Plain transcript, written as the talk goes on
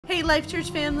Hey Life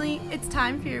Church family, it's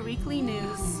time for your weekly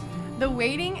news. The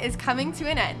waiting is coming to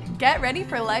an end. Get ready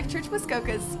for Life Church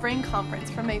Muskoka's Spring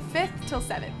Conference from May 5th till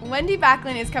 7th. Wendy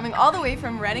Backlund is coming all the way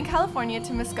from Redding, California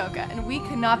to Muskoka, and we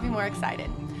could not be more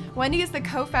excited. Wendy is the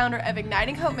co-founder of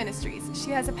Igniting Hope Ministries.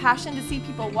 She has a passion to see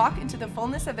people walk into the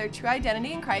fullness of their true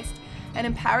identity in Christ and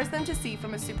empowers them to see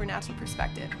from a supernatural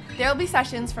perspective. There will be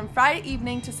sessions from Friday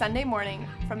evening to Sunday morning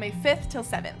from May 5th till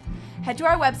 7th. Head to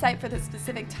our website for the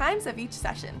specific times of each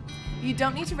session. You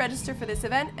don't need to register for this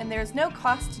event, and there is no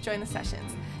cost to join the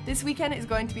sessions. This weekend is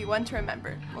going to be one to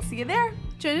remember. We'll see you there.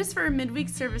 Join us for our midweek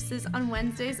services on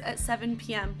Wednesdays at 7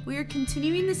 p.m. We are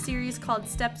continuing the series called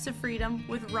Steps to Freedom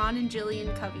with Ron and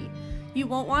Jillian Covey. You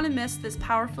won't want to miss this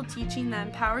powerful teaching that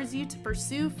empowers you to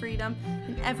pursue freedom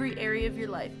in every area of your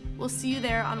life. We'll see you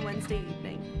there on Wednesday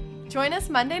evening. Join us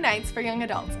Monday nights for young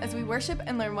adults as we worship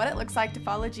and learn what it looks like to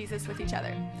follow Jesus with each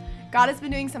other. God has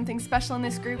been doing something special in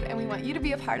this group, and we want you to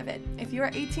be a part of it. If you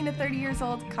are 18 to 30 years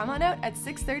old, come on out at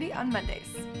 6:30 on Mondays.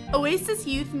 Oasis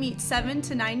Youth meets 7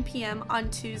 to 9 p.m. on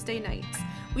Tuesday nights.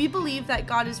 We believe that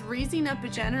God is raising up a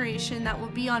generation that will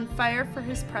be on fire for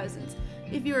His presence.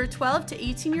 If you are 12 to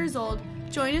 18 years old,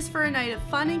 join us for a night of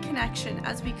fun and connection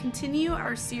as we continue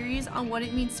our series on what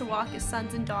it means to walk as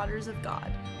sons and daughters of God.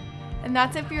 And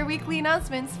that's it for your weekly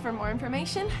announcements. For more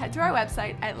information, head to our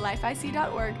website at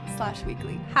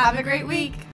lifeic.org/weekly. Have a great week.